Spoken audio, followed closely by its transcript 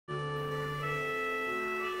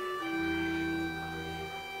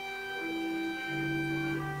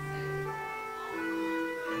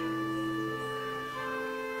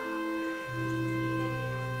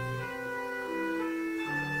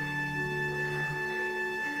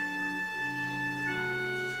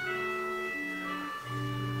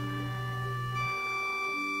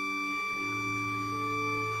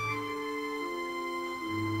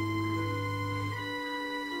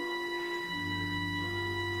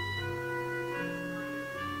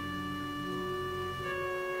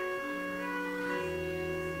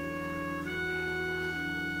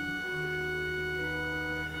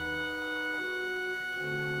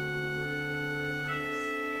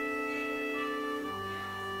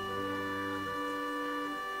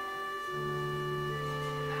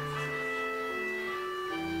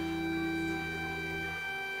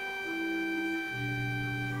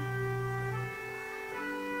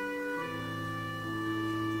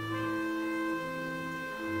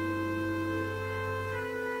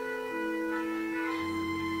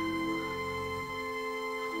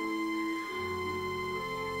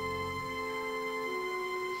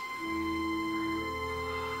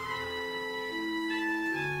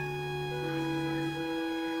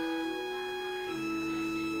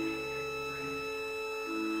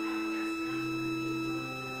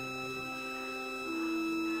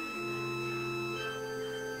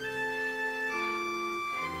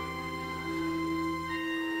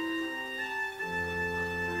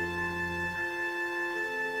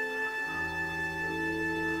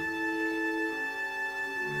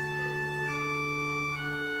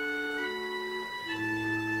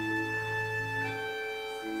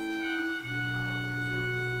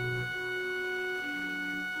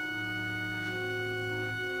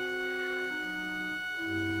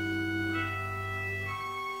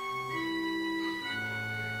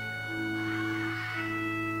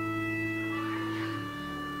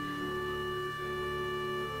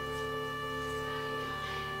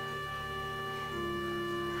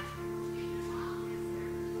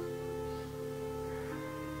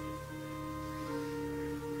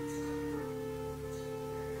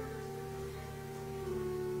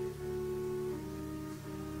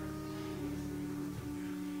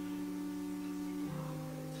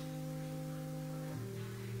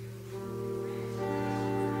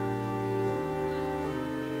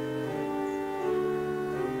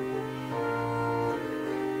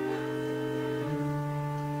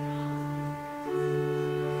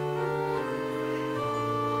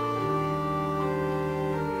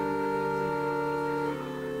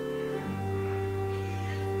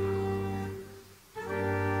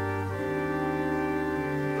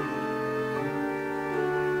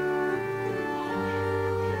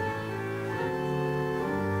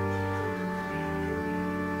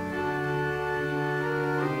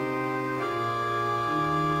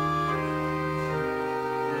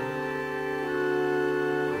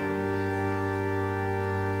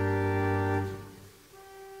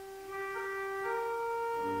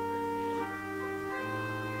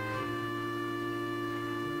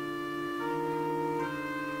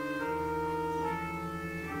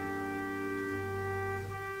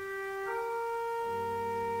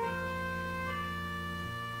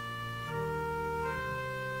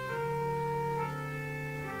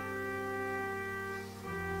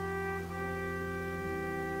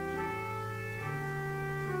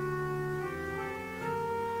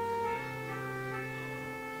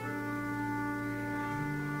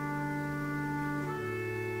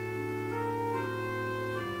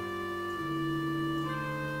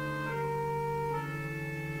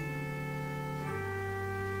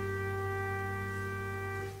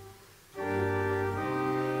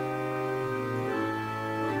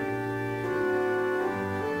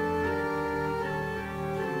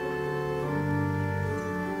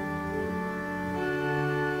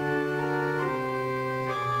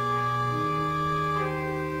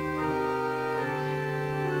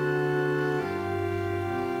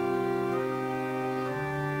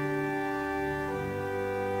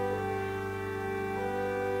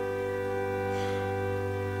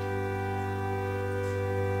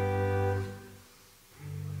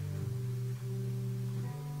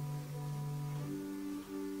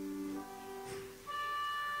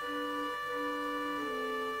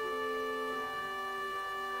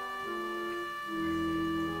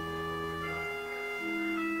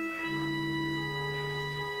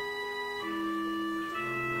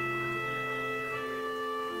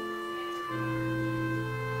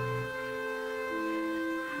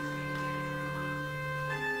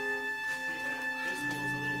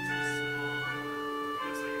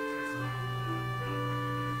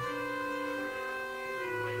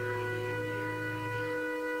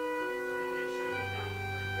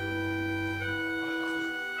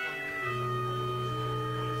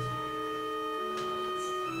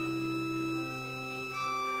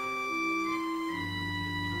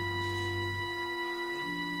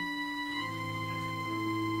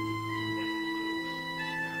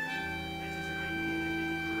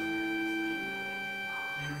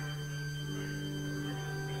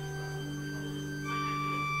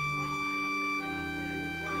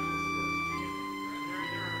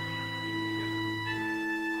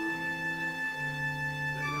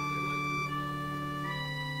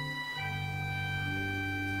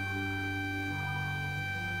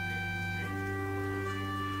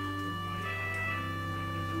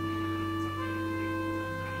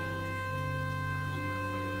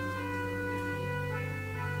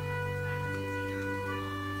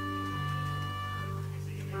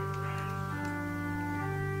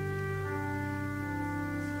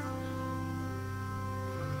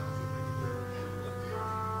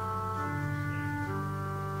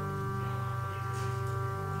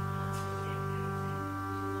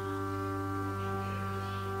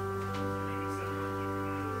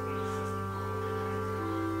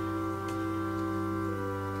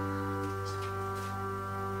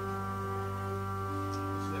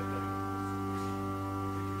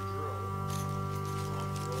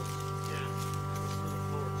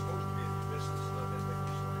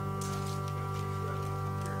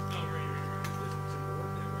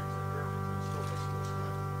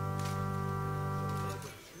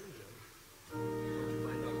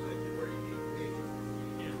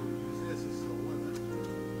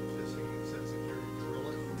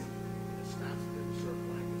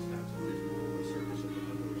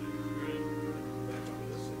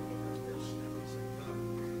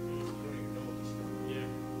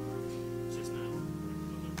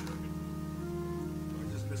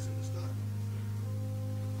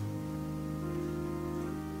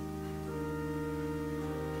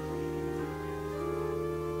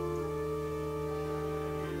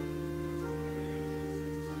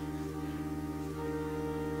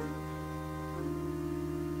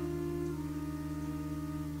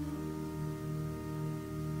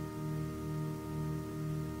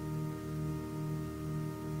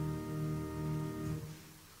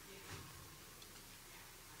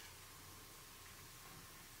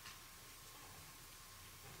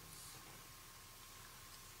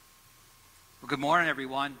Good morning,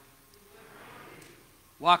 everyone.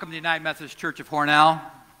 Welcome to the United Methodist Church of Hornell.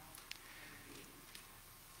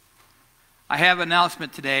 I have an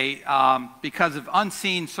announcement today. Because of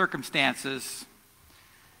unseen circumstances,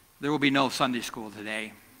 there will be no Sunday school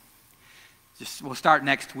today. We'll start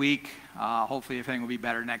next week. Hopefully everything will be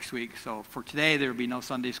better next week. So for today, there will be no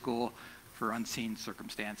Sunday school for unseen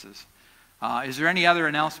circumstances. Is there any other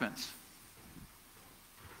announcements?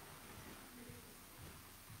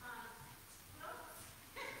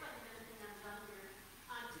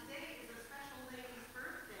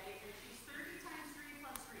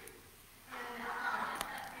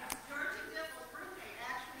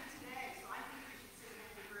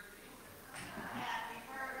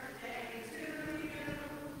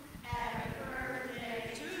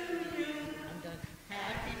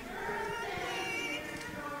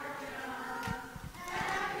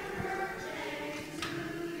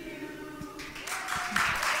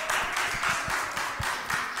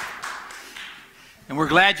 And we're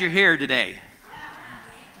glad you're here today.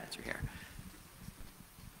 Glad you're here.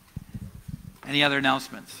 Any other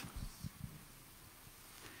announcements?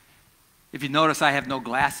 If you notice, I have no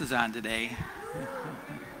glasses on today.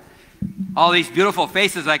 All these beautiful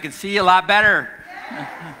faces, I can see a lot better.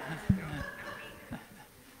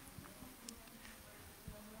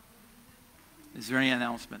 Is there any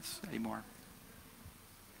announcements anymore?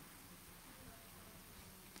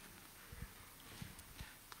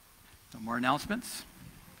 No more announcements?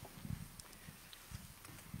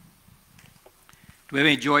 Do we have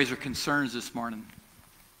any joys or concerns this morning?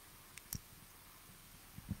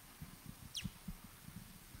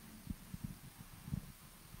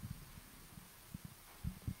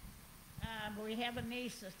 We have a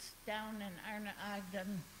niece that's down in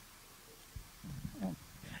Ogden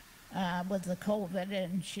with the COVID,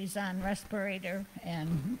 and she's on respirator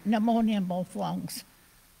and pneumonia in both lungs.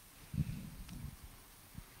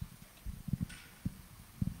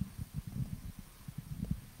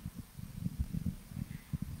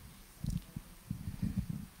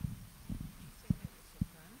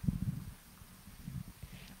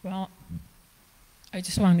 Well, I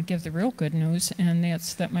just wanted to give the real good news, and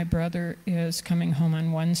that's that my brother is coming home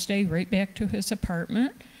on Wednesday, right back to his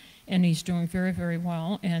apartment, and he's doing very, very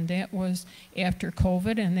well. And that was after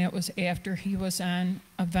COVID, and that was after he was on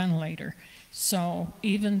a ventilator. So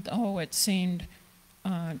even though it seemed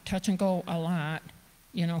touch and go a lot,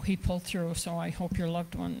 you know, he pulled through. So I hope your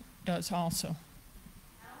loved one does also.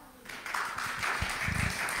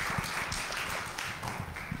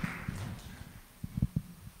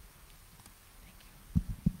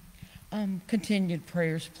 Continued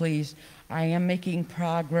prayers, please. I am making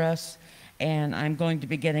progress, and I'm going to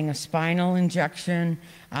be getting a spinal injection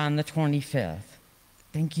on the 25th.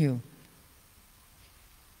 Thank you.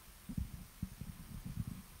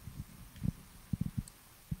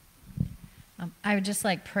 I would just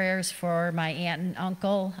like prayers for my aunt and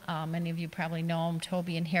uncle. Many of you probably know them,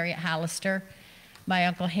 Toby and Harriet Hollister. My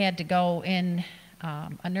uncle had to go in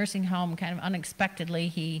a nursing home kind of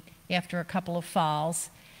unexpectedly after a couple of falls.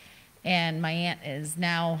 And my aunt is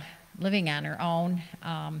now living on her own,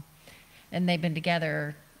 and they've been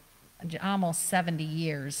together almost 70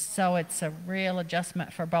 years. So it's a real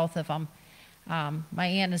adjustment for both of them. My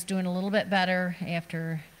aunt is doing a little bit better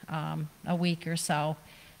after a week or so,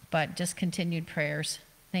 but just continued prayers.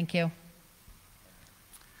 Thank you.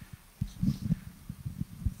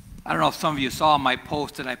 I don't know if some of you saw my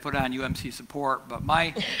post that I put on UMC Support, but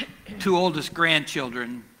my two oldest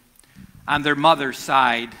grandchildren on their mother's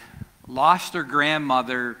side lost their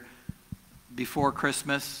grandmother before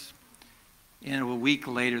Christmas, and a week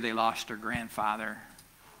later they lost their grandfather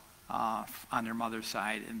on their mother's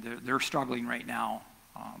side, and they're struggling right now.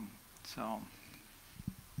 So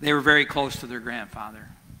they were very close to their grandfather.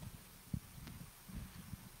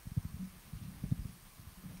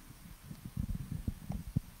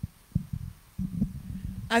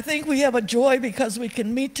 I think we have a joy because we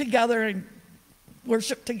can meet together and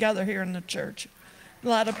worship together here in the church. A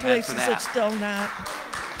lot of places it's still not.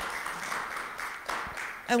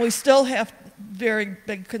 And we still have very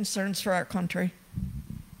big concerns for our country.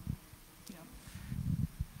 Yeah.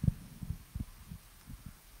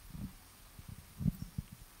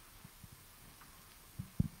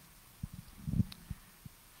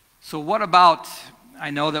 So what about, I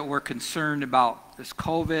know that we're concerned about this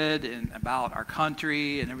COVID and about our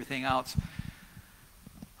country and everything else.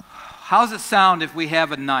 How does it sound if we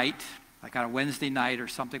have a night, like on a Wednesday night or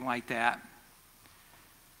something like that,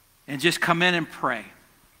 and just come in and pray?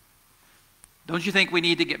 Don't you think we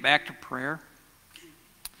need to get back to prayer?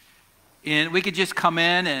 And we could just come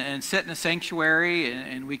in and sit in the sanctuary,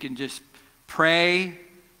 and we can just pray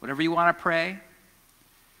whatever you want to pray.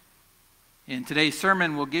 In today's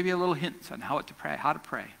sermon, we'll give you a little hints on how to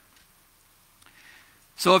pray.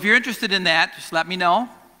 So if you're interested in that, just let me know,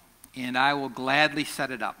 and I will gladly set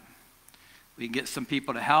it up. We can get some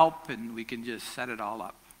people to help, and we can just set it all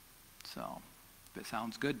up. So if it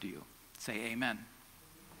sounds good to you, say amen.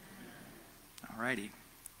 All righty.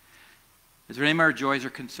 Is there any more joys or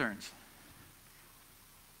concerns?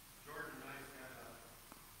 Jordan and I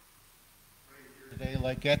had a today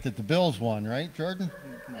like that the Bills won, right, Jordan?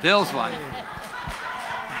 Bills won.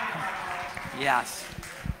 Yes.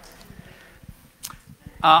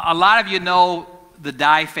 A lot of you know the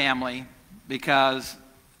Dye family because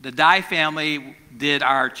the Dye family did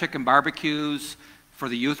our chicken barbecues for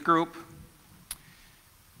the youth group.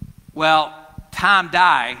 Well, Tom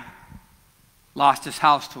Dye lost his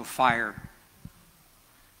house to a fire.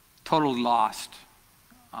 Totally lost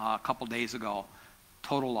a couple days ago.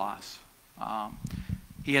 Total loss.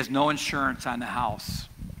 He has no insurance on the house.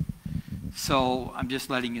 So I'm just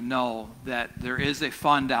letting you know that there is a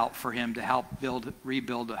fund out for him to help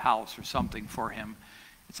rebuild a house or something for him.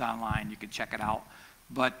 It's online. You can check it out.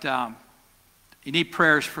 But you need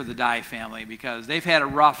prayers for the Dye family because they've had a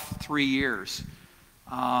rough 3 years.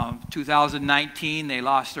 2019, they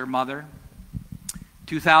lost their mother.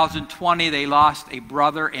 2020, they lost a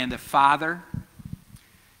brother and a father.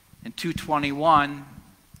 In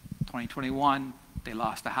 2021, they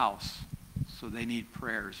lost a house. So they need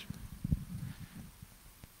prayers.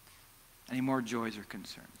 Any more joys or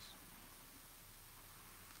concerns?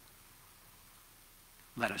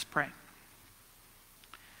 Let us pray.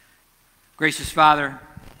 Gracious Father,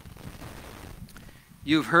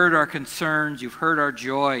 you've heard our concerns, you've heard our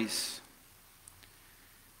joys.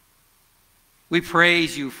 We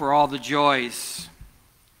praise you for all the joys,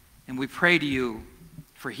 and we pray to you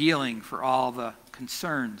for healing for all the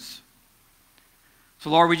concerns. So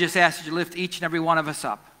Lord, we just ask that you lift each and every one of us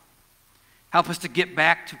up. Help us to get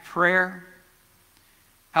back to prayer.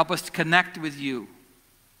 Help us to connect with you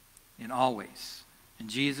in all ways. In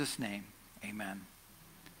Jesus' name, amen.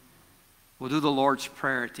 We'll do the Lord's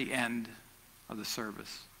Prayer at the end of the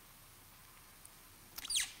service.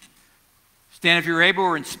 Stand if you're able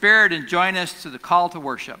or in spirit and join us to the call to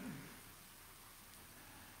worship.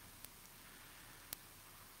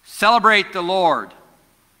 Celebrate the Lord.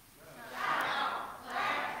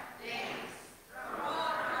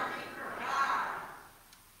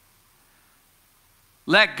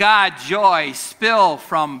 Let God's joy spill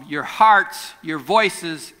from your hearts, your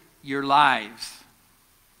voices, your lives.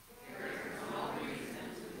 There is no reason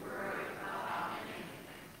to worry about anything.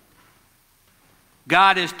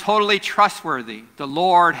 God is totally trustworthy. The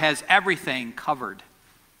Lord has everything covered.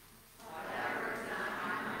 Whatever is on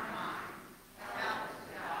my mind, help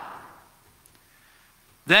God.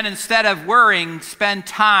 Then instead of worrying, spend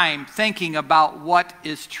time thinking about what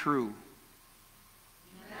is true.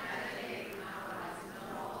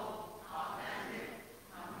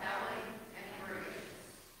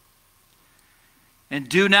 And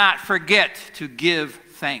do not forget to give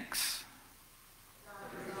thanks. The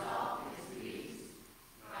result is peace.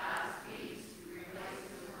 God's peace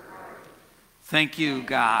replaces worry. Thank you,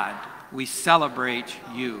 God. We celebrate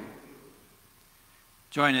you.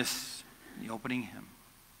 Join us in the opening hymn.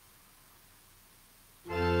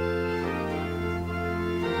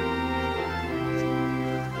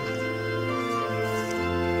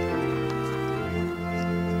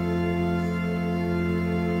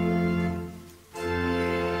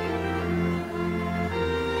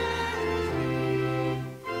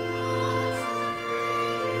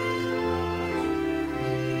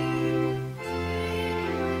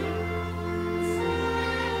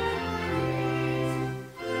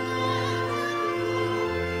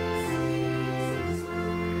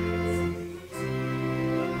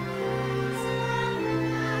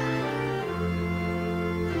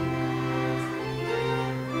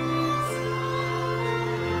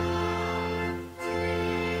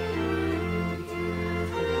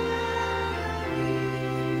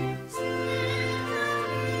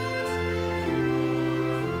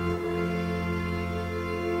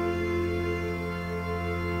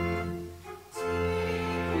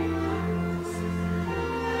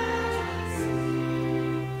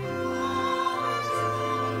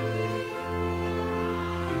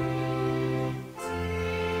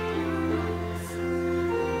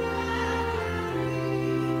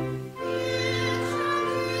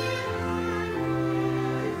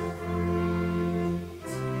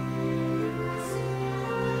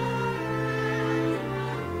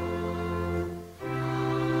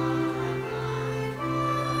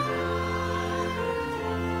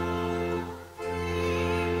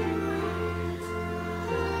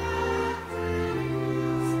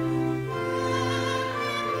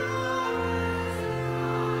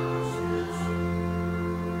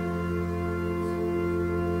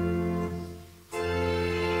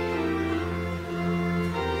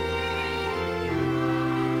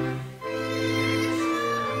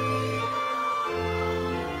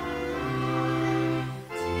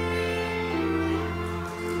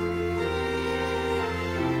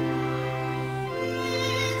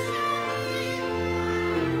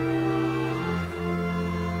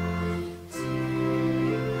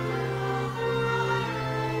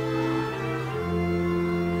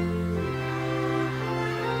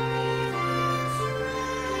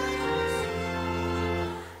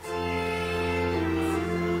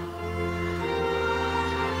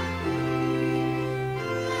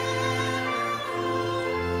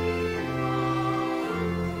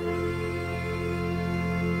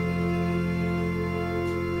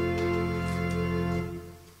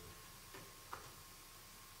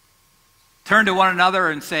 Turn to one another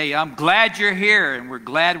and say, I'm glad you're here, and we're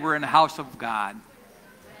glad we're in the house of God.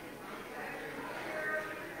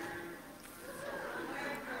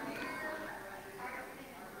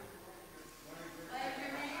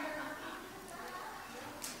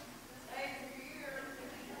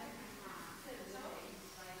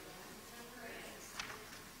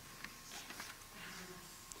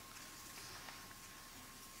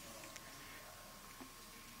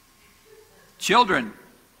 Children,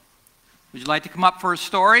 would you like to come up for a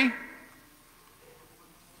story? Come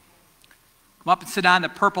up and sit on the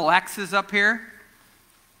purple X's up here.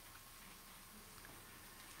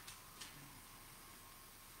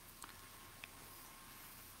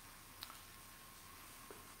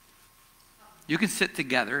 You can sit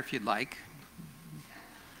together if you'd like.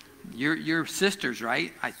 You're sisters,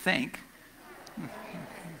 right? I think.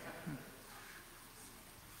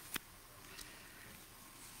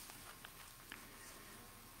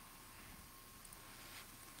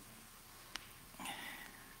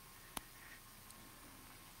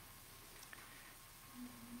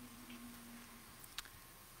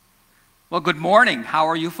 Well, good morning. How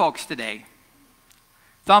are you folks today?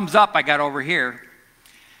 Thumbs up I got over here.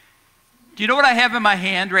 Do you know what I have in my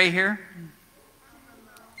hand right here?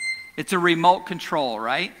 It's a remote control,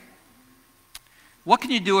 right? What can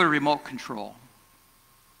you do with a remote control?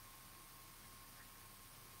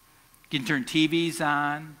 You can turn TVs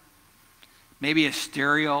on, maybe a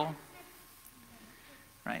stereo,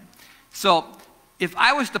 right? So if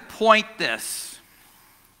I was to point this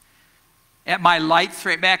at my lights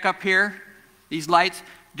right back up here, these lights,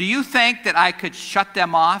 do you think that I could shut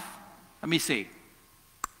them off? Let me see.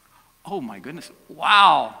 Oh my goodness,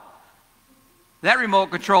 wow. That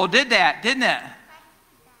remote control did that, didn't it?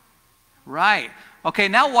 Right. Okay,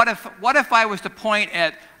 now what if I was to point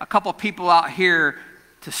at a couple people out here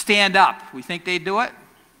to stand up? We think they'd do it?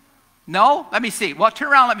 No? Let me see. Well, turn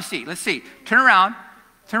around, let me see. Let's see. Turn around,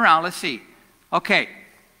 let's see. Okay.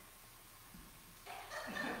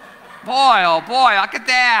 Boy, oh boy, look at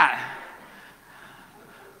that.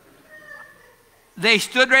 They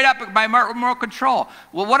stood right up at my remote control.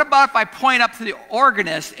 Well, what about if I point up to the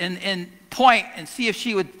organist and point and see if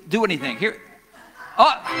she would do anything? Here.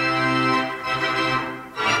 Oh.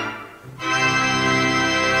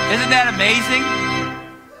 Isn't that amazing?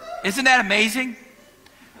 Isn't that amazing?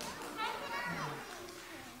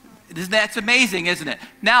 That's amazing, isn't it?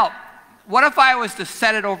 Now, what if I was to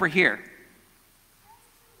set it over here?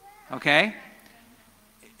 Okay?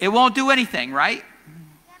 It won't do anything, right?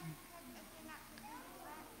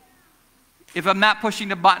 If I'm not pushing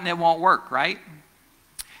the button, it won't work, right?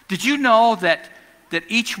 Did you know that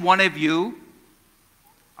each one of you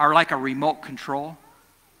are like a remote control?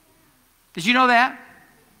 Did you know that?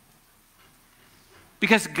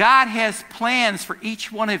 Because God has plans for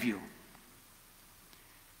each one of you.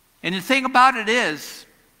 And the thing about it is,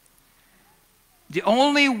 the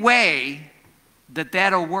only way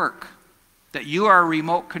that'll work, that you are a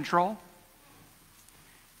remote control,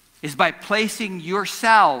 is by placing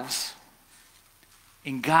yourselves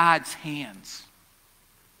in God's hands.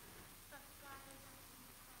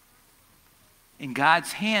 In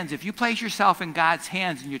God's hands. If you place yourself in God's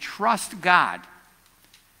hands and you trust God,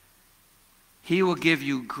 He will give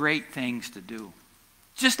you great things to do.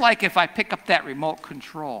 Just like if I pick up that remote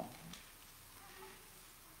control.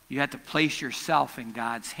 You have to place yourself in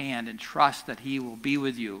God's hand and trust that He will be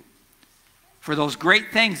with you for those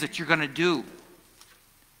great things that you're going to do.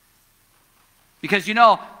 Because, you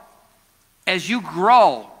know, as you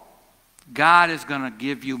grow, God is going to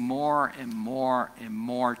give you more and more and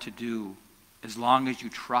more to do as long as you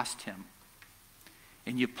trust Him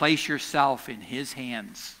and you place yourself in His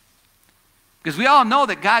hands. Because we all know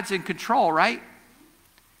that God's in control, right?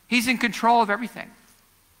 He's in control of everything.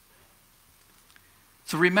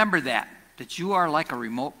 So remember that you are like a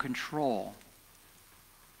remote control.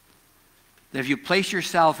 That if you place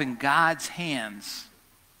yourself in God's hands,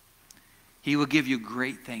 He will give you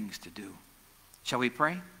great things to do. Shall we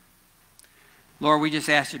pray? Lord, we just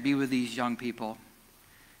ask you to be with these young people,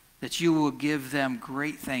 that you will give them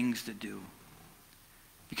great things to do,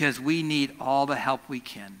 because we need all the help we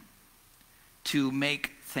can to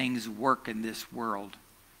make things work in this world.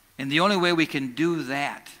 And the only way we can do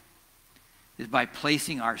that is by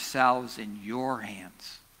placing ourselves in your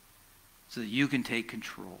hands so that you can take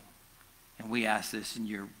control. And we ask this in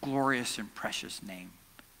your glorious and precious name.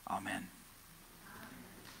 Amen.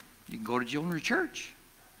 You can go to junior church.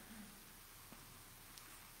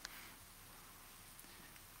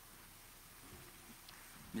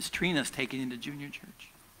 Miss Trina's taking you to junior church.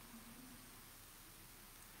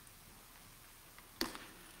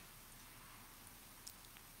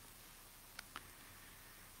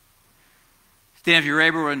 Stand if you're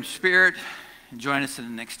able in spirit and join us in the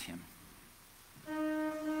next hymn.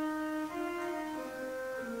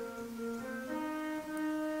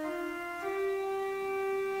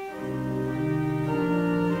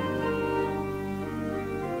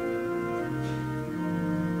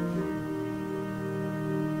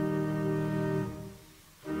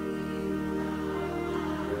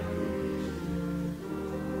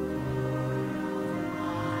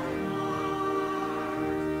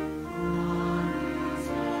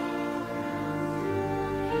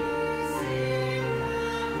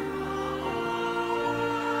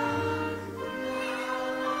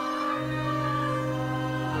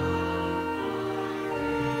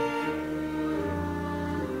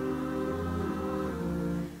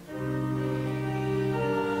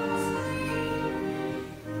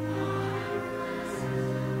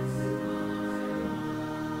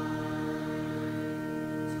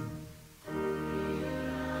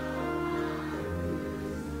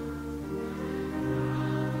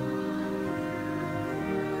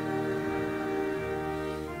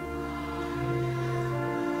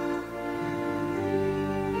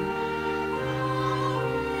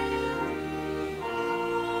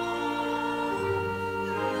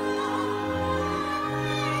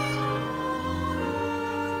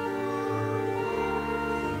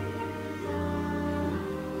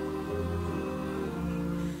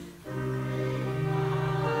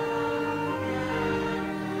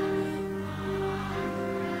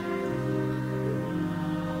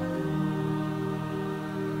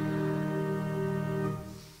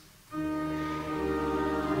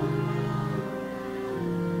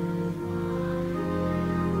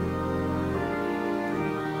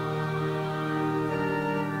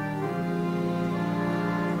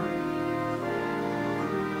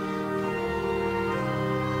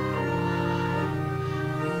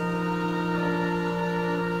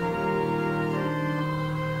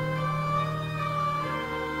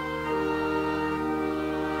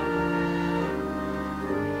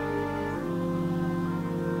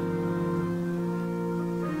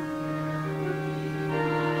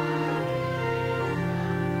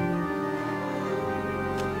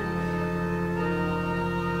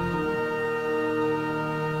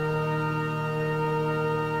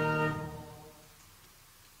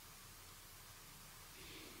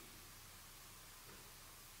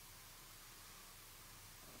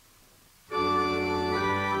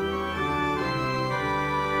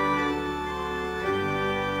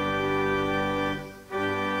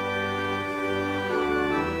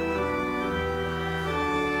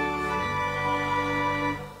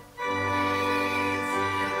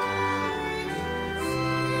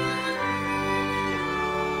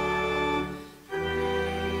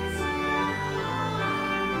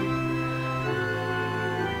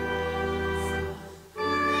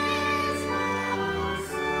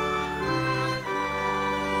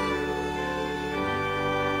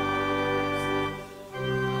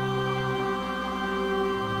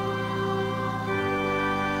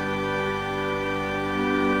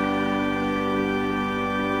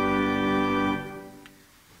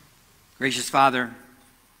 Gracious Father,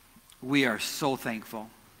 we are so thankful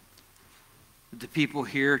that the people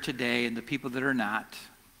here today and the people that are not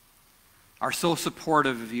are so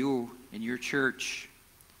supportive of you and your church.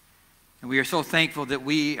 And we are so thankful that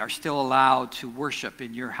we are still allowed to worship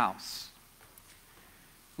in your house.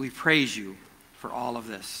 We praise you for all of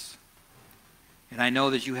this. And I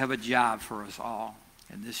know that you have a job for us all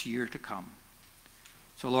in this year to come.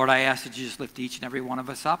 So Lord, I ask that you just lift each and every one of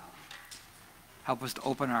us up. Help us to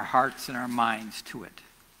open our hearts and our minds to it.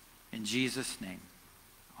 In Jesus' name,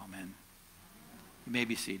 amen. You may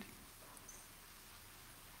be seated.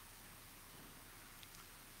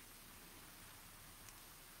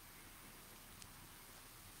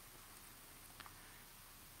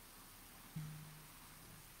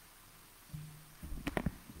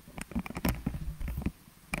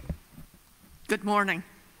 Good morning.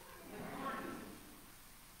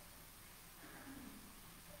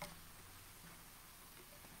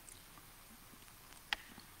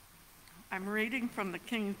 I'm reading from the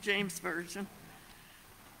King James Version.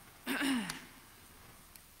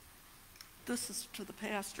 This is to the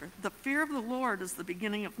pastor. The fear of the Lord is the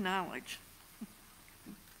beginning of knowledge.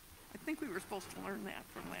 I think we were supposed to learn that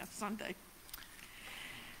from last Sunday.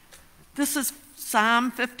 This is Psalm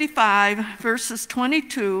 55, verses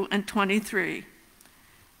 22 and 23.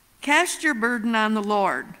 Cast your burden on the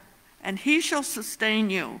Lord, and he shall sustain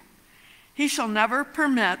you. He shall never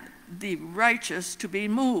permit the righteous to be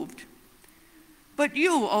moved. But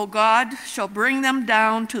you, O God, shall bring them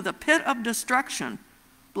down to the pit of destruction.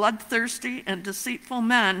 Bloodthirsty and deceitful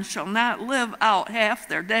men shall not live out half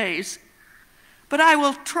their days. but I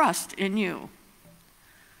will trust in you.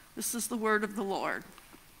 This is the word of the Lord.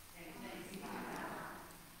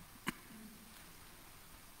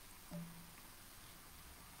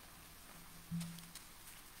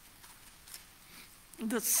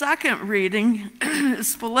 The second reading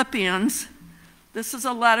is Philippians. This is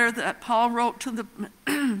a letter that Paul wrote to the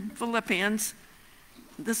Philippians.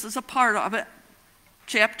 This is a part of it.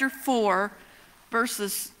 Chapter 4,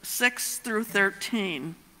 verses 6 through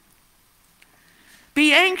 13.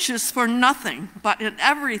 Be anxious for nothing, but in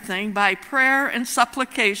everything by prayer and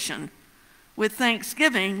supplication. With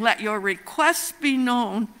thanksgiving, let your requests be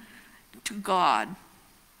known to God.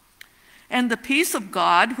 And the peace of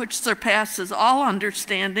God, which surpasses all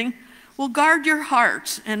understanding, will guard your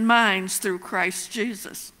hearts and minds through Christ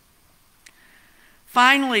Jesus.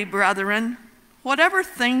 Finally, brethren, whatever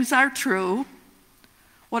things are true,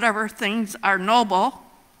 whatever things are noble,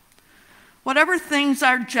 whatever things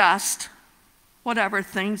are just, whatever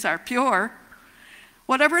things are pure,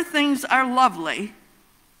 whatever things are lovely,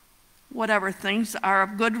 whatever things are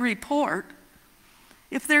of good report,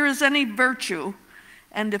 if there is any virtue,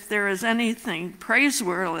 and if there is anything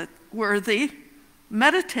praiseworthy,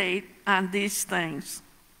 meditate on these things.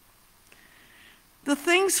 The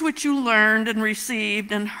things which you learned and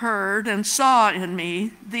received and heard and saw in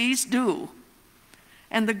me, these do,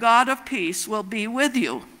 and the God of peace will be with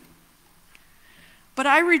you. But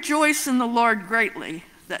I rejoice in the Lord greatly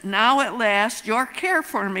that now at last your care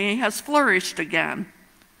for me has flourished again.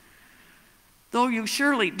 Though you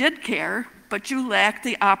surely did care, but you lacked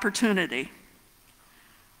the opportunity.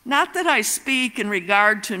 Not that I speak in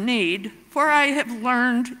regard to need, for I have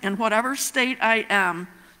learned in whatever state I am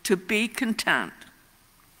to be content.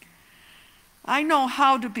 I know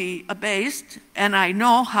how to be abased, and I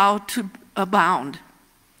know how to abound.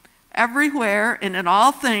 Everywhere and in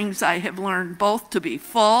all things I have learned both to be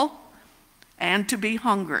full and to be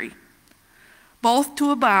hungry, both to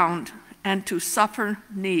abound and to suffer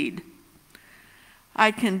need.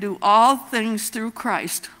 I can do all things through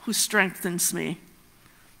Christ who strengthens me.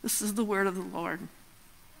 This is the word of the Lord.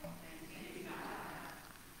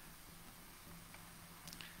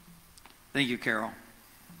 Thank you, Carol.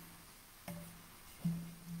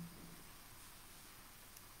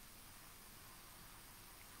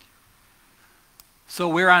 So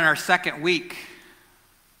we're on our second week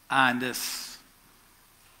on this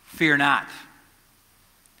Fear Not.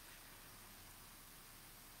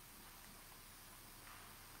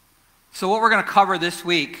 So what we're going to cover this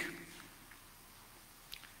week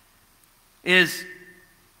is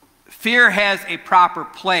fear has a proper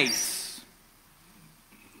place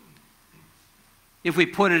if we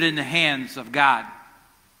put it in the hands of God,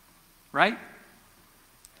 right?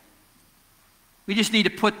 We just need to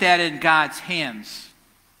put that in God's hands.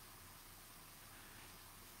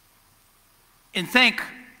 And think,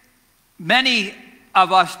 many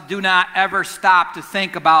of us do not ever stop to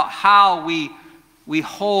think about how we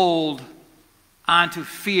hold onto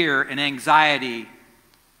fear and anxiety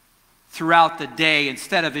throughout the day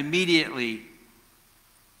instead of immediately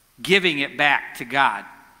giving it back to God.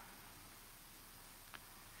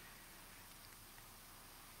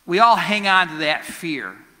 We all hang on to that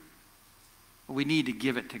fear, but we need to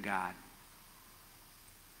give it to God.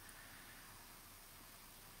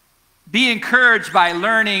 Be encouraged by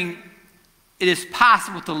learning it is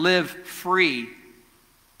possible to live free.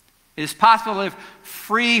 It is possible to live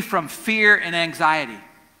free from fear and anxiety.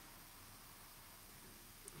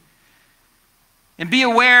 And be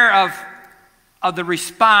aware of the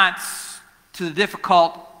response to the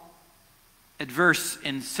difficult, adverse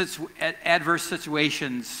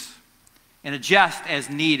situations and adjust as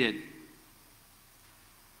needed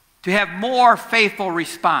to have more faithful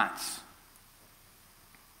response.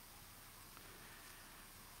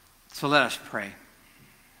 So let us pray.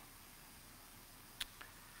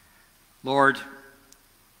 Lord,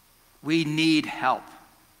 we need help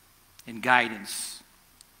and guidance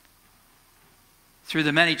through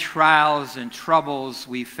the many trials and troubles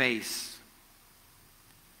we face.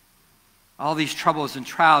 All these troubles and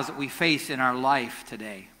trials that we face in our life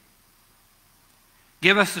today.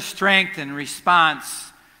 Give us the strength and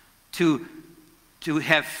response to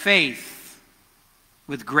have faith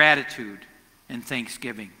with gratitude and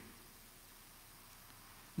thanksgiving.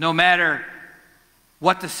 No matter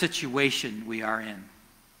what the situation we are in.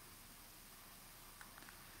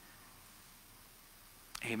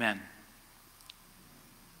 Amen.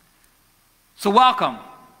 So welcome.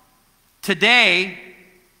 Today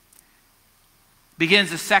begins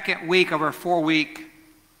the second week of our 4-week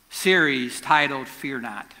series titled Fear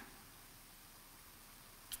Not.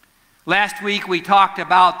 Last week we talked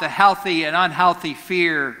about the healthy and unhealthy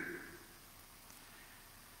fear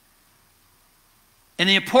and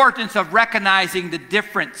the importance of recognizing the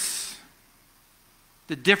difference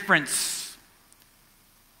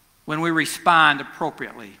when we respond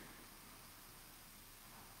appropriately.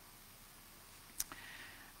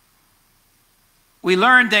 We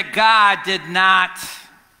learned that God did not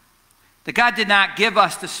give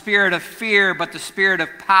us the spirit of fear, but the spirit of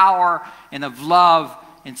power and of love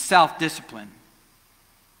and self-discipline.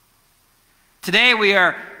 Today we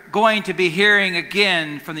are going to be hearing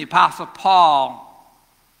again from the Apostle Paul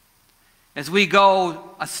as we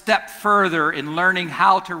go a step further in learning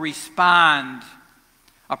how to respond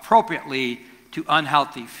appropriately to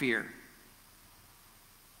unhealthy fear.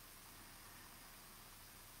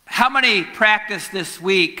 How many practiced this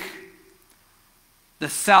week the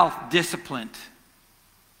self-discipline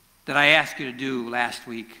that I asked you to do last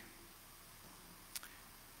week?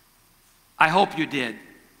 I hope you did.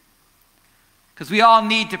 Because we all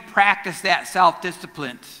need to practice that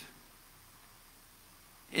self-discipline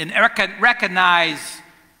and recognize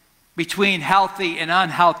between healthy and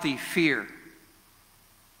unhealthy fear.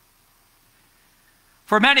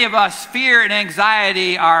 For many of us, fear and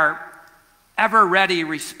anxiety are ever-ready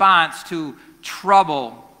response to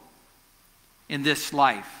trouble in this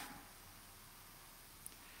life.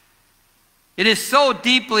 It is so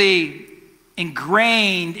deeply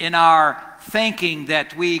ingrained in our thinking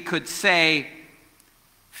that we could say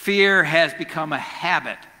fear has become a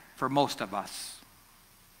habit for most of us.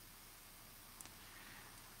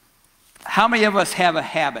 How many of us have a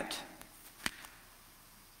habit?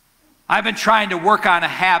 I've been trying to work on a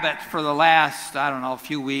habit for the last,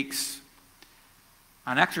 few weeks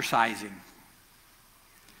on exercising.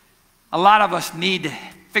 A lot of us need to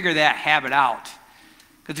figure that habit out.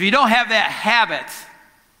 Because if you don't have that habit,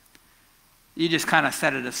 you just kind of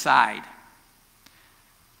set it aside.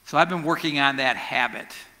 So I've been working on that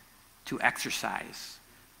habit to exercise,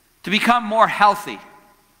 to become more healthy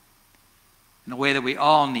in a way that we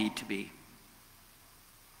all need to be.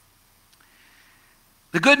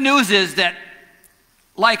 The good news is that,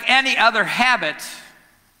 like any other habit,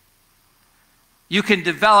 you can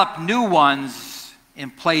develop new ones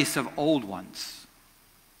in place of old ones.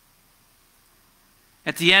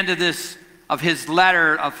 At the end of his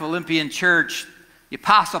letter of Philippian church, the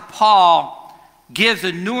Apostle Paul gives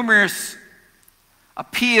the numerous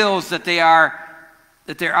appeals that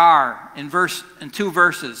there are in 2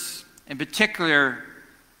 verses, in particular,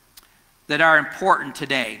 that are important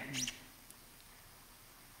today.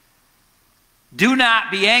 Do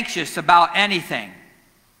not be anxious about anything,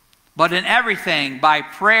 but in everything, by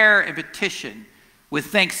prayer and petition, with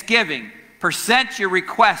thanksgiving, present your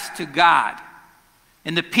requests to God.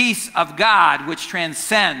 And the peace of God, which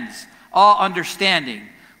transcends all understanding,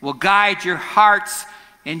 will guide your hearts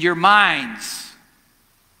and your minds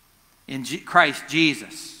in Christ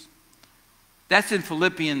Jesus. That's in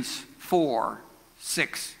Philippians 4,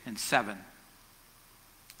 6, and 7.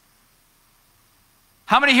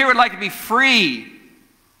 How many here would like to be free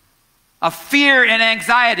of fear and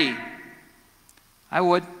anxiety? I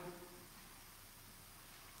would.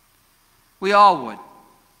 We all would.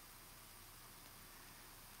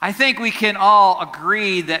 I think we can all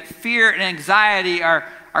agree that fear and anxiety are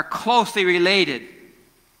closely related.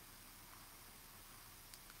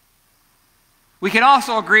 We can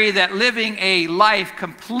also agree that living a life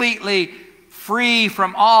completely free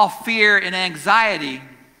from all fear and anxiety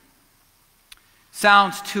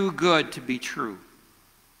sounds too good to be true.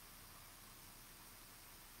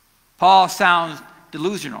 Paul sounds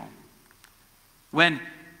delusional when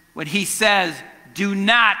he says, do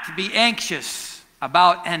not be anxious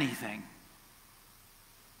about anything.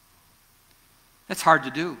 That's hard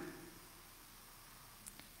to do.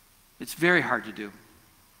 It's very hard to do.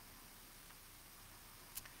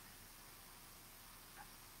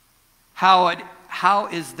 How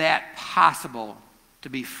is that possible to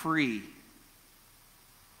be free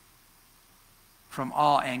from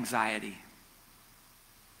all anxiety?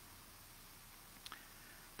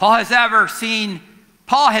 Paul has never seen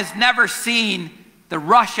the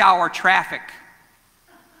rush hour traffic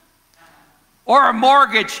or a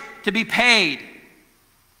mortgage to be paid.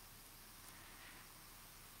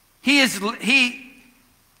 Has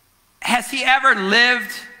he ever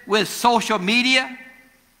lived with social media?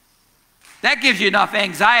 That gives you enough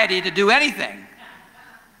anxiety to do anything.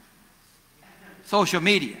 Social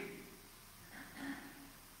media.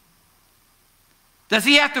 Does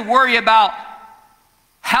he have to worry about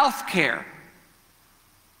health care,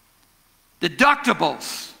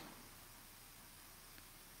 deductibles,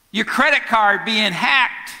 your credit card being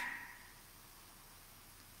hacked?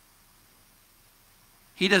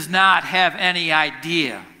 He does not have any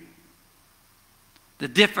idea the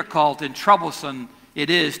difficult and troublesome it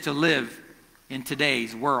is to live in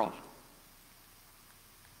today's world.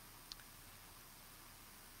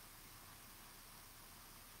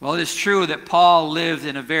 Well, it is true that Paul lived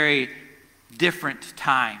in a very different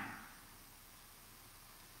time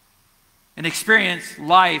and experienced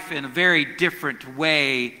life in a very different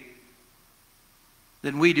way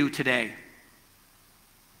than we do today.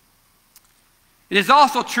 It is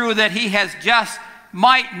also true that he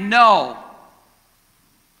might know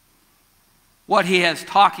what he's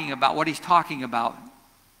talking about.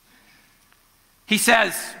 He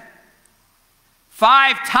says,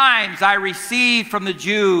 5 times I received from the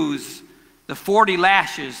Jews the 40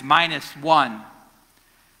 lashes minus 1.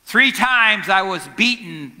 3 times I was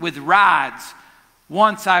beaten with rods.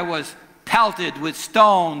 Once I was pelted with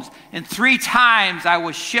stones. And 3 times I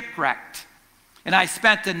was shipwrecked. And I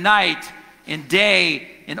spent the night and day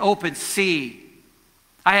in open sea.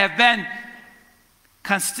 I have been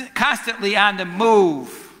constantly on the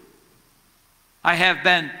move. I have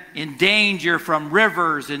been in danger from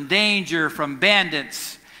rivers, in danger from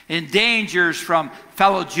bandits, in dangers from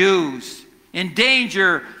fellow Jews, in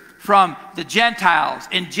danger from the Gentiles,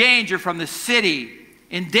 in danger from the city,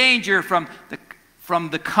 in danger from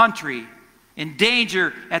the country, in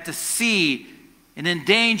danger at the sea, and in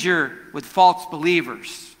danger with false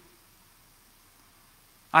believers.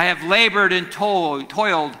 I have labored and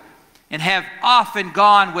toiled and have often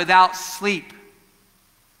gone without sleep.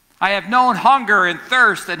 I have known hunger and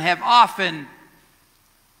thirst and have often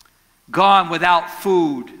gone without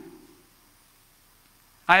food.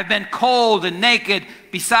 I have been cold and naked.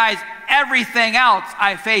 Besides everything else,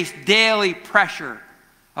 I face daily pressure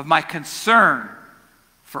of my concern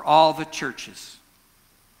for all the churches.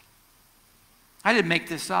 I didn't make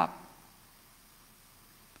this up.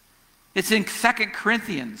 It's in 2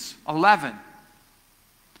 Corinthians 11,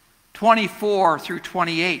 24 through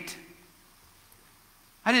 28.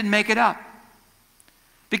 I didn't make it up.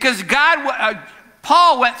 Because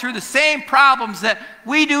Paul went through the same problems that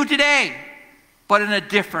we do today, but in a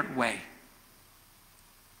different way.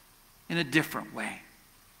 In a different way.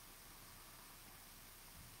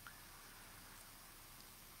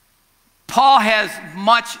 Paul has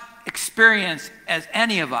much experience as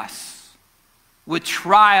any of us with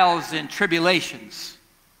trials and tribulations.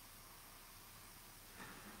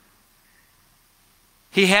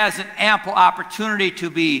 He has an ample opportunity to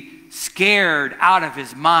be scared out of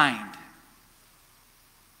his mind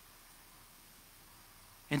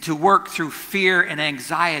and to work through fear and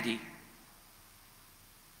anxiety.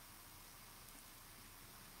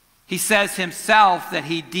 He says himself that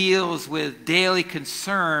he deals with daily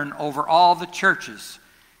concern over all the churches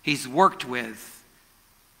he's worked with.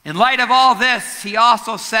 In light of all this, he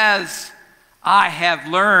also says, I have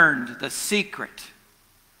learned the secret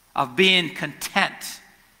of being content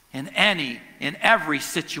in every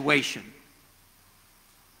situation.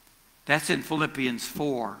 That's in Philippians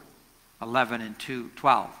 4, 11 and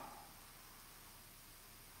 12.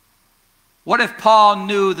 What if Paul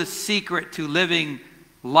knew the secret to living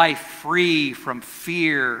life free from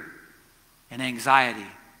fear and anxiety?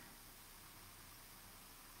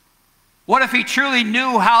 What if he truly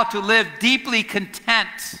knew how to live deeply content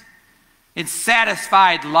and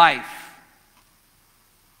satisfied life?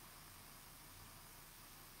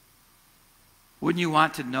 Wouldn't you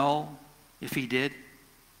want to know if he did?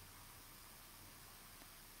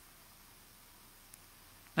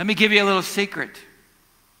 Let me give you a little secret.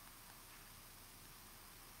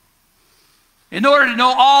 In order to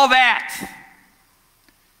know all that,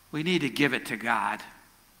 we need to give it to God.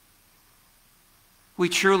 We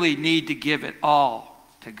truly need to give it all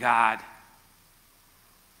to God.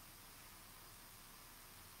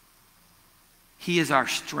 He is our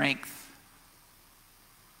strength.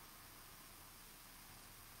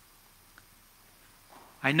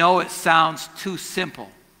 I know it sounds too simple.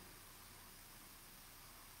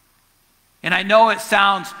 And I know it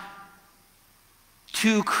sounds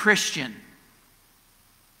too Christian.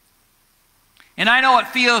 And I know it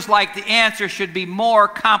feels like the answer should be more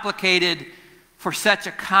complicated for such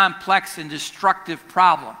a complex and destructive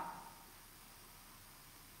problem.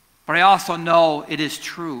 But I also know it is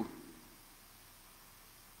true.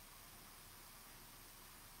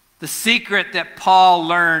 The secret that Paul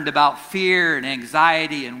learned about fear and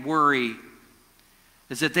anxiety and worry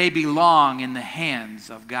is that they belong in the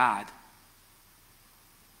hands of God,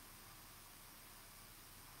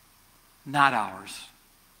 not ours.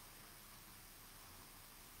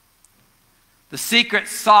 The secret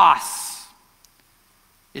sauce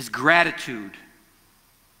is gratitude,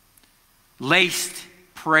 laced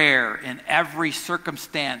prayer in every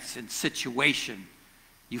circumstance and situation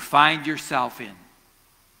you find yourself in.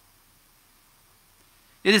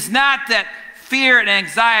 It is not that fear and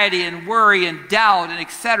anxiety and worry and doubt and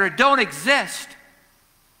etc. don't exist.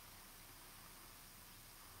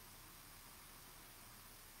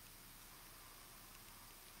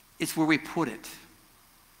 It's where we put it.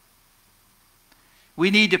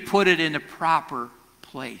 We need to put it in a proper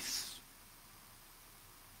place.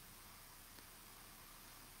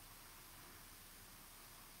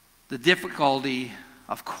 The difficulty,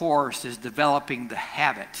 of course, is developing the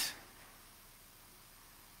habit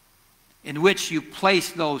in which you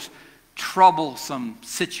place those troublesome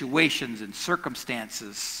situations and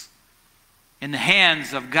circumstances in the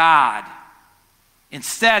hands of God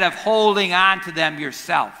instead of holding on to them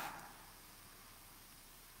yourself.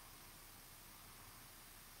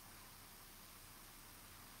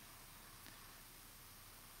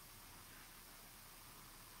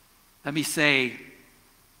 Let me say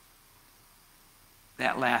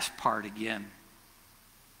that last part again.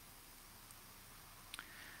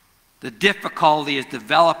 The difficulty is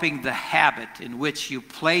developing the habit in which you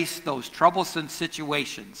place those troublesome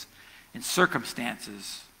situations and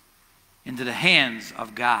circumstances into the hands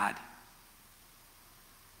of God.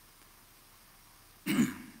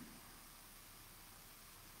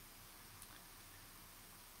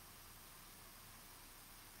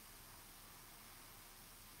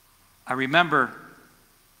 I remember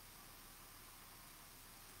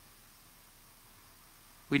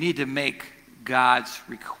we need to make God's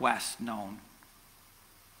request known.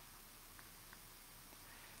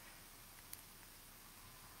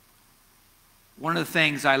 One of the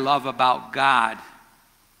things I love about God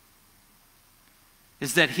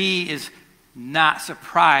is that He is not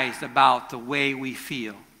surprised about the way we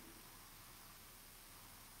feel.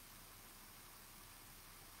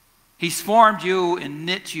 He's formed you and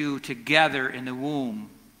knit you together in the womb.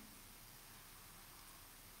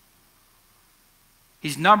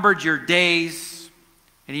 He's numbered your days,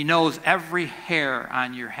 and He knows every hair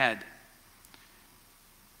on your head.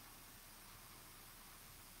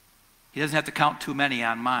 He doesn't have to count too many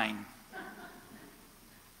on mine.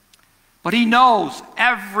 But He knows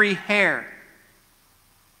every hair.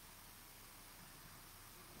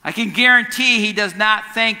 I can guarantee He does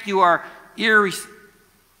not think you are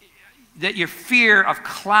that your fear of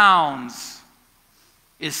clowns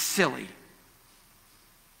is silly.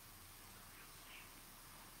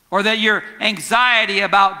 Or that your anxiety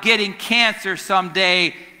about getting cancer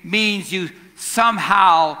someday means you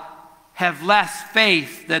somehow have less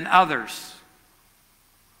faith than others.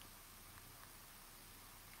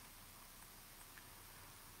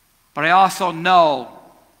 But I also know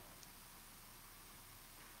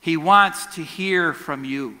He wants to hear from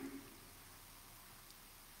you.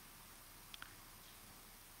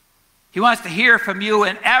 He wants to hear from you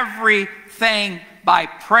in everything by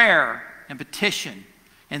prayer and petition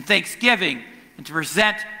and thanksgiving, and to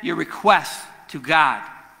present your requests to God.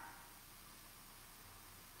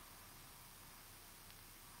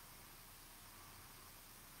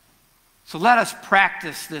 So let us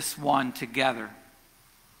practice this one together.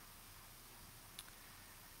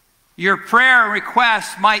 Your prayer and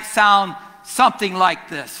request might sound something like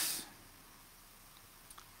this.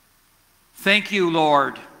 Thank you,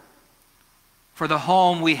 Lord, for the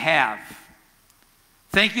home we have.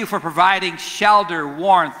 Thank you for providing shelter,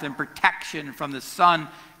 warmth, and protection from the sun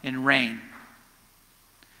and rain.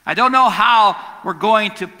 I don't know how we're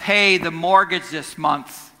going to pay the mortgage this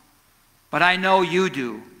month, but I know you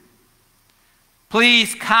do.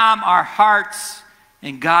 Please calm our hearts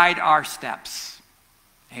and guide our steps.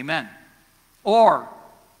 Amen. Or,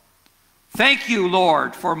 thank you,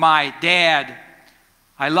 Lord, for my dad.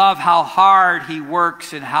 I love how hard he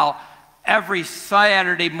works and how every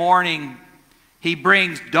Saturday morning he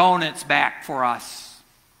brings donuts back for us.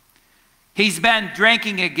 He's been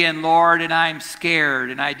drinking again, Lord, and I'm scared,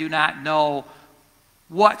 and I do not know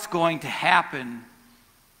what's going to happen.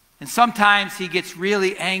 And sometimes he gets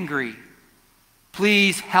really angry.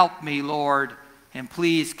 Please help me, Lord, and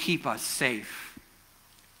please keep us safe.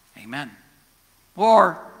 Amen.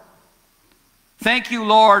 Or, thank you,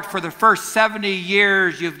 Lord, for the first 70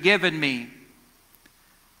 years you've given me.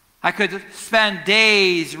 I could spend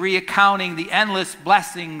days recounting the endless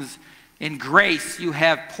blessings and grace you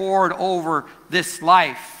have poured over this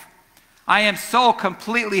life. I am so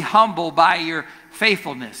completely humbled by your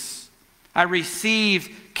faithfulness. I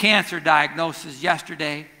received cancer diagnosis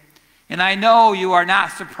yesterday, and I know you are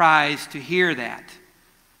not surprised to hear that.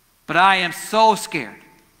 But I am so scared.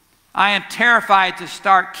 I am terrified to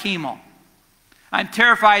start chemo. I'm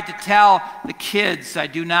terrified to tell the kids I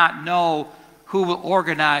do not know who will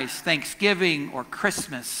organize Thanksgiving or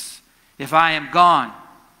Christmas if I am gone.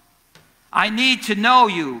 I need to know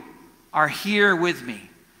you are here with me.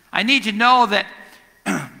 I need to know that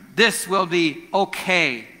this will be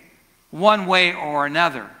okay one way or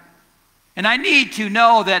another. And I need to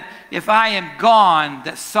know that if I am gone,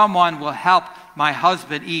 that someone will help my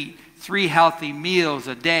husband eat 3 healthy meals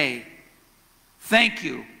a day. Thank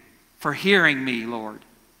you for hearing me, Lord.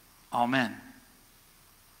 Amen.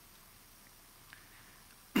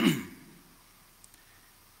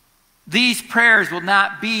 These prayers will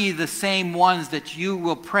not be the same ones that you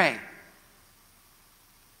will pray.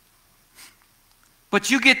 But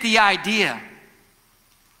you get the idea.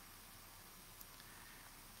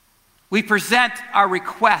 We present our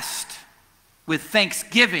request with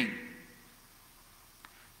thanksgiving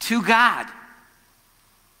to God.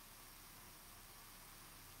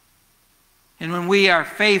 And when we are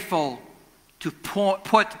faithful to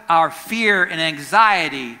put our fear and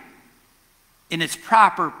anxiety in its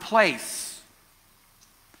proper place,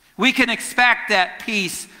 we can expect that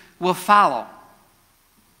peace will follow.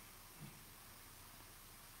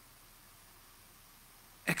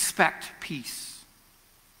 Expect peace.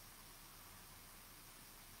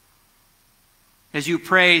 As you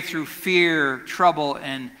pray through fear, trouble,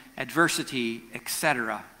 and adversity,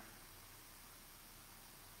 etc.,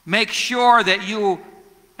 make sure that you,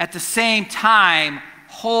 at the same time,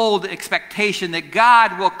 hold expectation that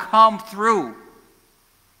God will come through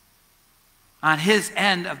on His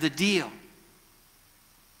end of the deal.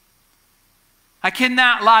 I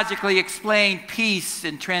cannot logically explain peace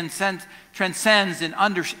and transcends in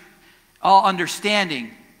all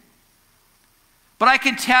understanding. But I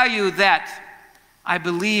can tell you that I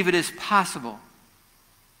believe it is possible.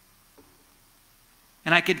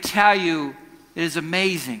 And I can tell you it is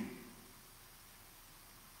amazing.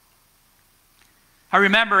 I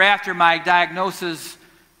remember after my diagnosis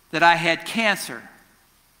that I had cancer.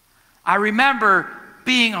 I remember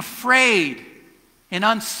being afraid and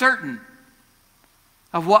uncertain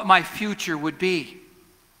of what my future would be.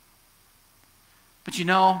 But you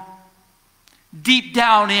know, deep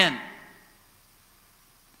down in,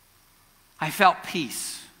 I felt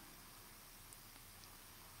peace.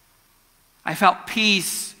 I felt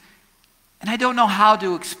peace, and I don't know how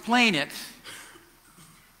to explain it,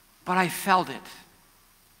 but I felt it.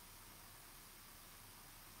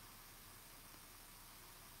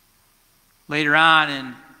 Later on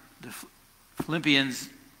in the Philippians,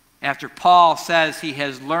 after Paul says he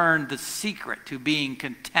has learned the secret to being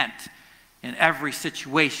content in every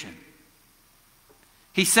situation,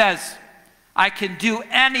 he says, I can do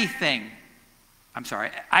everything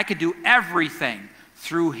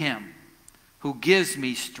through Him who gives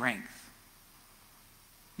me strength.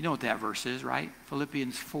 You know what that verse is, right?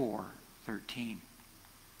 Philippians 4:13.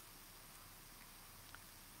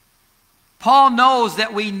 Paul knows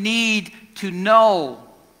that we need to know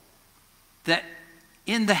that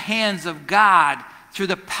in the hands of God, through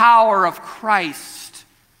the power of Christ,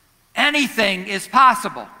 anything is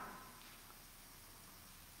possible.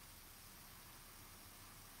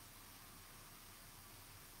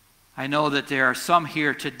 I know that there are some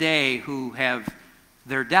here today who have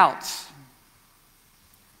their doubts.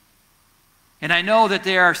 And I know that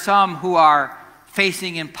there are some who are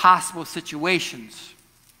facing impossible situations.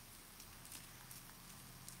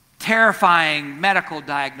 Terrifying medical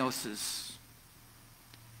diagnosis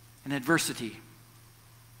and adversity.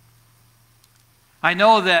 I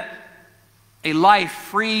know that a life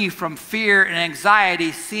free from fear and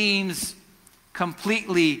anxiety seems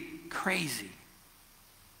completely crazy.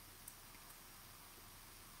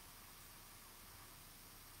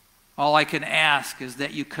 All I can ask is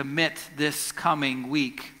that you commit this coming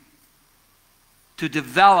week to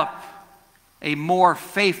develop a more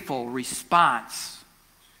faithful response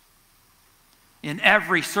in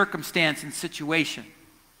every circumstance and situation.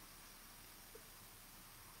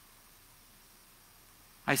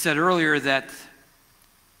 I said earlier that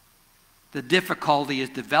the difficulty is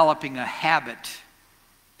developing a habit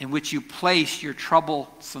in which you place your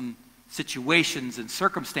troublesome situations and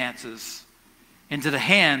circumstances into the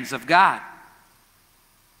hands of God.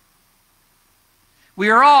 We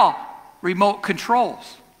are all remote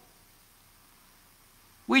controls.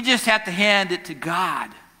 We just have to hand it to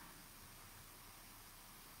God.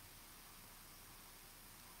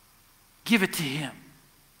 Give it to Him.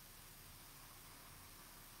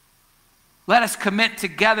 Let us commit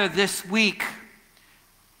together this week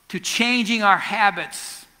to changing our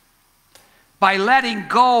habits by letting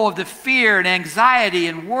go of the fear and anxiety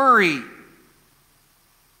and worry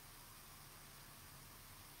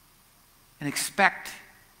and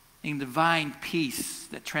expecting divine peace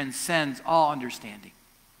that transcends all understanding.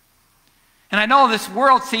 And I know this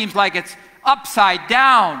world seems like it's upside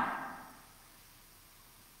down.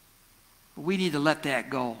 But we need to let that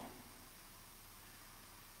go.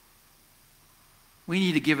 We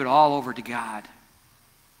need to give it all over to God.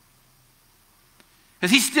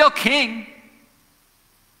 Because He's still King.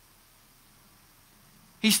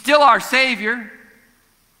 He's still our Savior.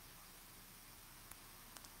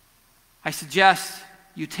 I suggest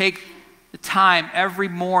you take the time every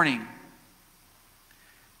morning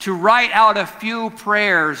to write out a few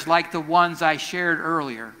prayers like the ones I shared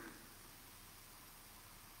earlier.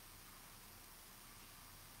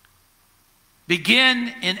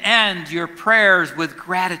 Begin and end your prayers with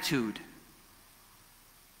gratitude.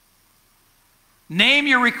 Name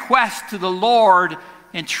your request to the Lord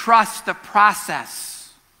and trust the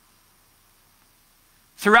process.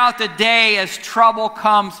 Throughout the day, as trouble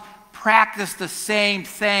comes, practice the same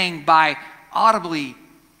thing by audibly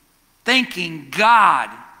thanking God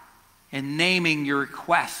and naming your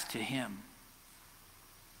request to Him.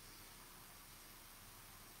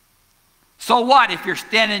 So what if you're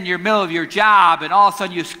standing in the middle of your job and all of a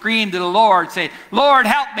sudden you scream to the Lord, say, Lord,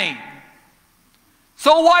 help me.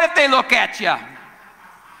 So what if they look at you?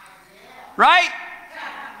 Right?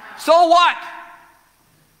 So what?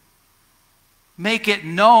 Make it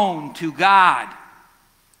known to God.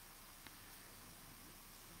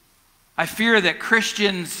 I fear that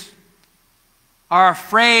Christians are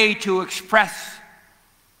afraid to express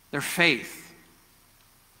their faith.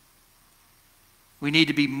 We need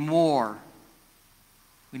to be more.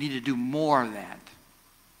 We need to do more of that.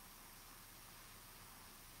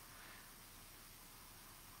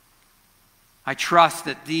 I trust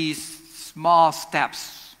that these small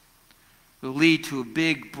steps will lead to a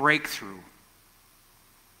big breakthrough.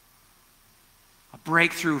 A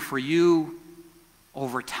breakthrough for you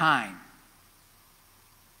over time.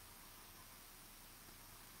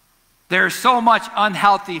 There's so much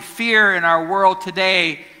unhealthy fear in our world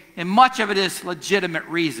today, and much of it is legitimate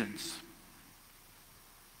reasons.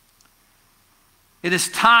 It is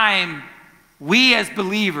time we as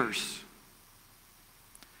believers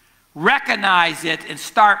recognize it and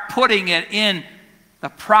start putting it in the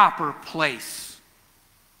proper place.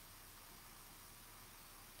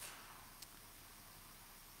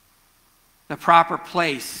 The proper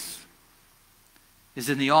place is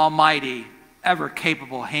in the almighty,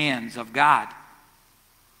 ever-capable hands of God.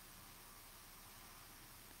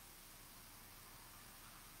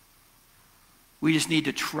 We just need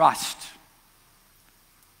to trust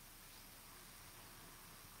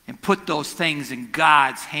and put those things in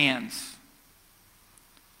God's hands.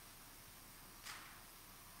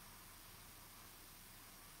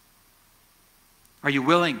 Are you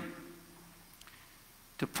willing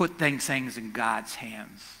to put things in God's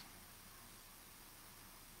hands?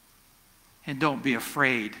 And don't be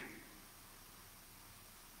afraid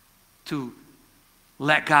to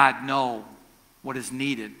let God know what is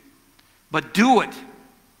needed. But do it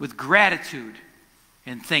with gratitude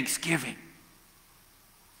and thanksgiving.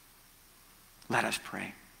 Let us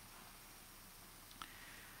pray.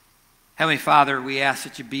 Heavenly Father, we ask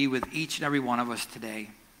that you be with each and every one of us today.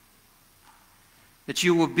 That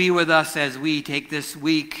you will be with us as we take this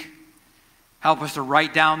week. Help us to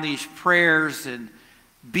write down these prayers and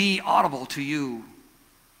be audible to you.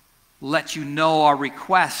 Let you know our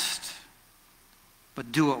request,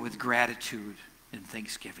 but do it with gratitude and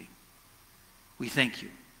thanksgiving. We thank you.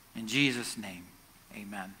 In Jesus' name,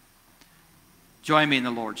 amen. Join me in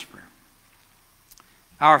the Lord's Prayer.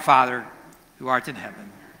 Our Father, who art in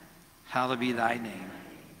heaven, hallowed be thy name.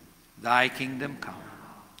 Thy kingdom come,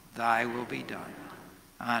 thy will be done,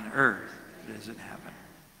 on earth as it is in heaven.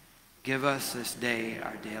 Give us this day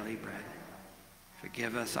our daily bread.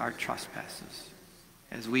 Forgive us our trespasses,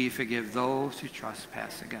 as we forgive those who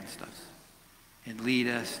trespass against us. And lead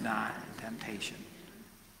us not in temptation,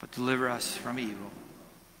 but deliver us from evil.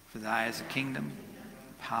 For thy is the kingdom,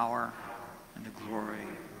 power, and the glory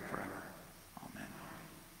forever. Amen.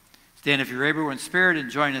 Stand if you're able in spirit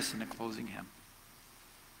and join us in the closing hymn.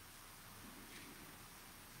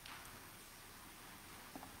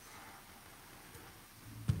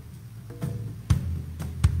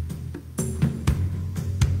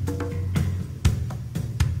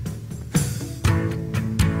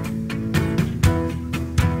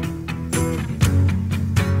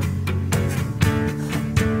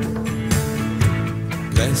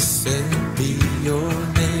 Blessed be your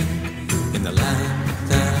name in the land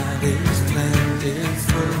that is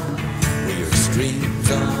plentiful, where your streams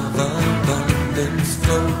of abundance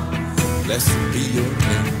flow. Blessed be your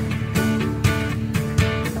name.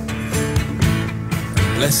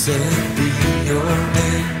 Blessed be your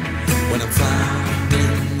name when I'm found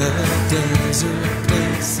in the desert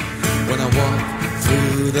place, when I walk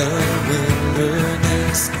through the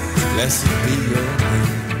wilderness. blessed be your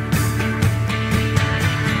name.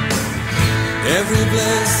 Every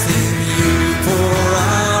blessing you pour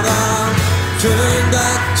out, I'll turn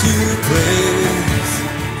back to praise.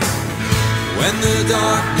 When the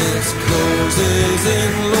darkness closes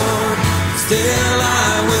in, Lord, still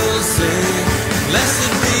I will sing.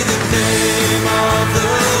 Blessed be the name of the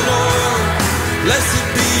Lord. Blessed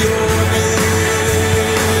be your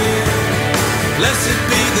name. Blessed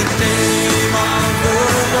be the name of the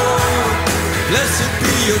Lord. Blessed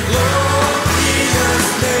be your glorious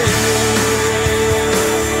name.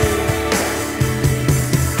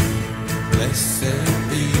 Blessed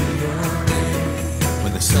be your name.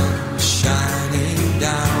 When the sun's shining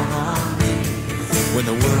down on me, when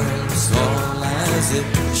the world's all as it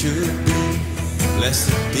should be,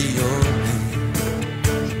 blessed be your name.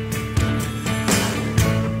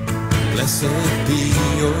 Blessed be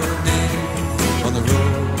your name. On the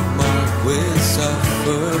road marked with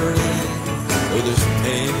suffering, oh, there's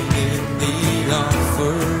pain in the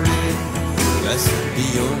offering. Blessed be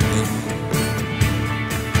your name.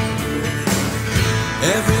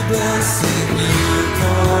 Every blessing you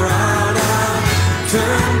pour out, I'll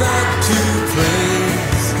turn back to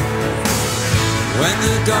praise. When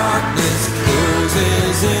the darkness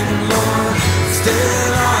closes in, Lord,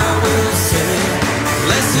 still I will sing.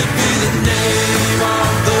 Blessed be the name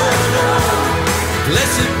of the Lord.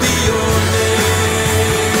 Blessed be your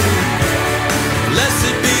name.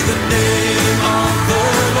 Blessed be the name of the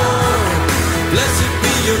Lord. Blessed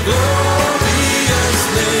be your glorious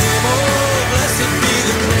name. Oh, blessed be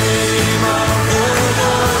the name of the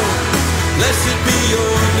Lord. Blessed be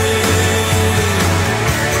your name.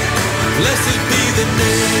 Blessed be the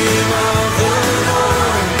name of the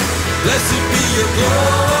Lord. Blessed be your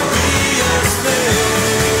glorious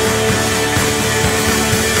name.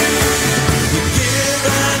 You give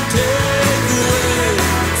and take away.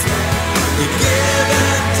 You give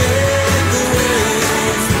and take away.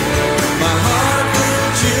 My heart will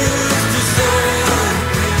choose to say,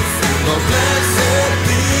 Lord, blessed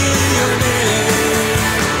be your name.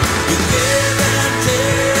 You give and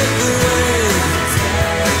take away.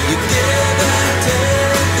 You give and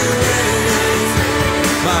take away.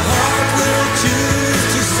 My heart will choose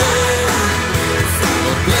to say,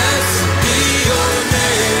 Lord, blessed be your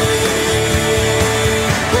name.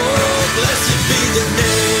 Oh, blessed be the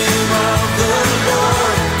name of the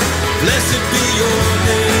Lord. Blessed be your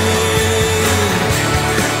name.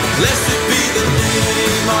 Blessed be the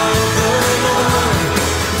name of the Lord.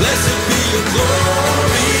 Blessed be your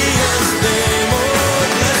glorious name. Oh,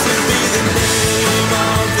 blessed be the name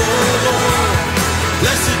of the Lord.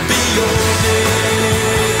 Blessed be your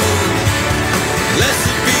name.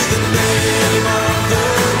 Blessed be the name of the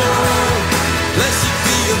Lord. Blessed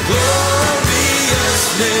be your glorious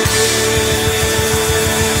name.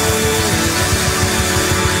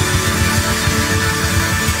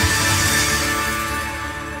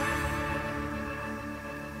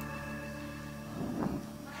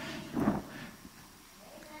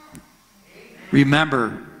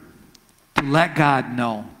 Remember to let God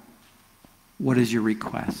know what is your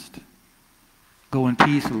request. Go in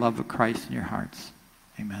peace and love of Christ in your hearts.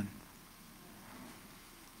 Amen.